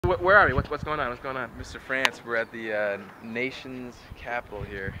where are we? What's going on? What's going on? Mr. France, we're at the nation's capital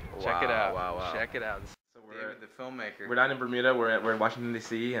here. Check it out. Wow. Check it out. So David, the filmmaker. We're not in Bermuda. We're in Washington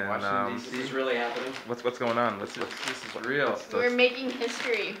D.C. and Washington, D.C. This is really happening. What's going on? This is real. We're making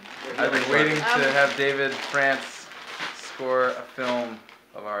history. I've been waiting to have David France score a film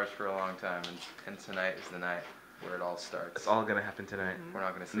of ours for a long time, and tonight is the night where it all starts. It's all gonna happen tonight. We're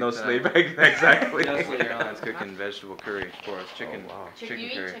not gonna sleep No tonight. sleep. Exactly. No sleep. Airline's cooking vegetable curry for us. Chicken. Oh, wow. Chicken you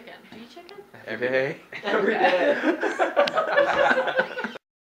curry. eat chicken? Do you eat chicken? Every day. Every day.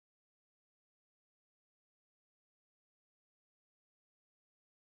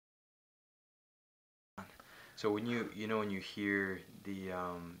 So when you hear the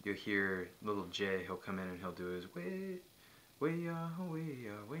you'll hear little Jay, he'll come in and he'll do his way,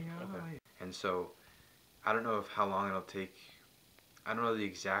 and so I don't know how long it'll take. I don't know the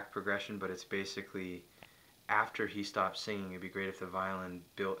exact progression, but it's basically after he stops singing, it'd be great if the violin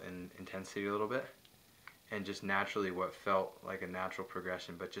built in intensity a little bit, and just naturally what felt like a natural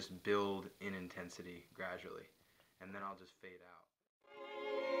progression, but just build in intensity gradually, and then I'll just fade out.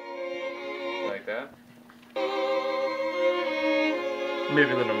 Like that? Maybe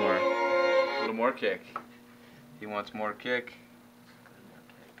a little more. A little more kick. He wants more kick.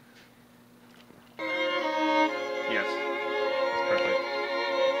 Yes. That's perfect.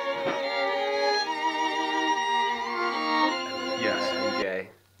 Yes. Jay,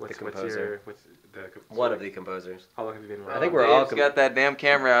 What's the composer. One of the composers. How long have you been I think we're all. Dave's got that damn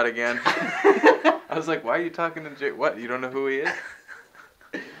camera out again. I was like, why are you talking to Jay? What? You don't know who he is?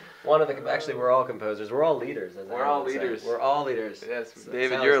 Actually, we're all composers. We're all leaders. We're all leaders. We're all leaders. Yes, So,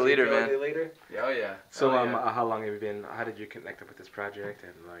 David, Silas, you're a do you leader, feel man. like a leader? Oh yeah. So Oh, yeah. how long have you been? How did you connect up with this project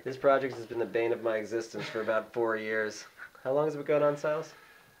and like? This project has been the bane of my existence for about 4 years. How long has it been going on, Silas?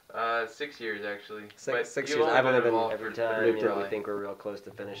 6 years actually. Six But years. you've I've only been involved every for time. pretty We early. think we're real close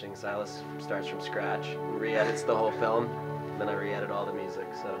to finishing. Silas starts from scratch, re-edits the whole film, then I re-edit all the music.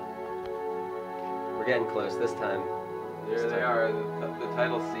 So we're getting close this time. There they are, the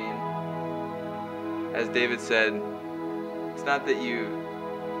title scene. As David said, it's not that you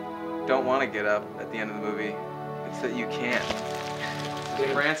don't want to get up at the end of the movie, it's that you can't.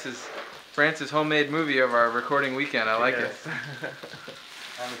 France's homemade movie of our recording weekend. I like it.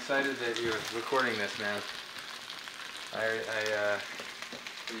 I'm excited that you're recording this, man. What are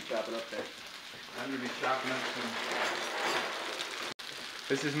you chopping up there? I'm going to be chopping up some...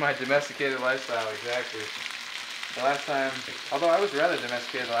 This is my domesticated lifestyle, exactly. The last time, although I was rather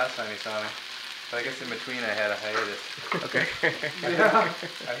domesticated the last time you saw me. But I guess in between I had a hiatus. Okay. Yeah.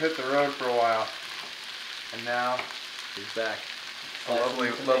 I hit the road for a while. And now He's back. a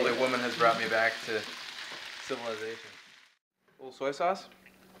lovely woman has brought me back to civilization. A little soy sauce?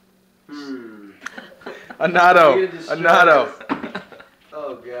 Annatto.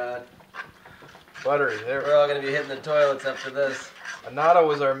 Oh God. Buttery. We're all gonna be hitting the toilets after this. Annatto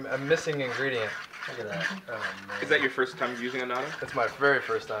was a missing ingredient. Look at that. Oh man. Is that your first time using annatto? That's my very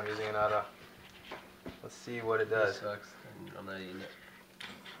first time using annatto. Let's see what it does. This sucks. I'm not eating it.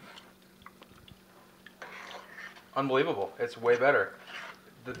 Unbelievable. It's way better.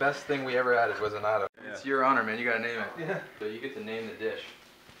 The best thing we ever added was annatto. Yeah. It's your honor, man. You gotta name it. Yeah. So you get to name the dish.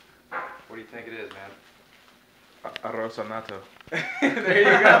 What do you think it is, man? Arroz annatto. There you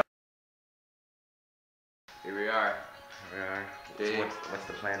go. Here we are. Here we are. Day- So what's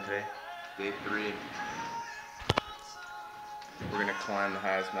the plan today? Day 3. We're gonna climb the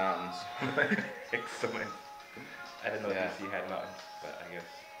highest mountains. Excellent. I didn't know Yeah. DC had mountains, but I guess.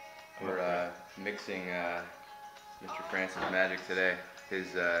 We're mixing Mr. France's magic today. His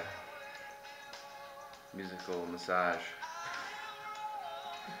musical massage.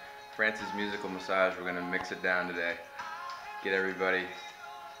 France's musical massage. We're gonna mix it down today. Get everybody.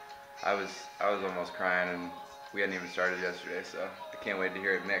 I was almost crying, and we hadn't even started yesterday, so I can't wait to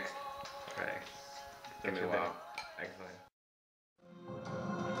hear it mixed. Right. It's gonna be wild. Excellent.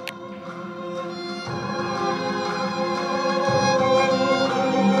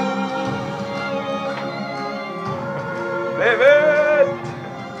 David!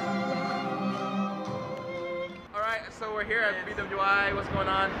 Alright, so we're here at BWI. What's going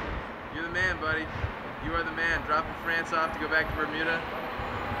on? You're the man, buddy. You are the man. Dropping France off to go back to Bermuda.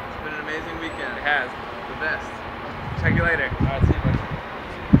 It's been an amazing weekend. It has. The best. Check you later. Alright, see you, buddy.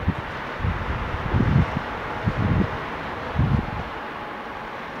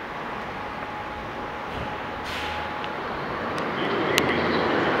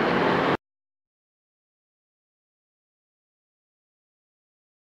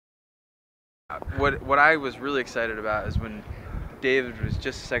 What I was really excited about is when David was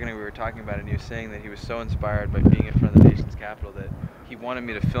just a second ago we were talking about it, and he was saying that he was so inspired by being in front of the nation's capital that he wanted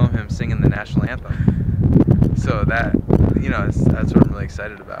me to film him singing the national anthem. So that, that's what I'm really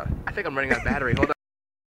excited about. I think I'm running out of battery. Hold on.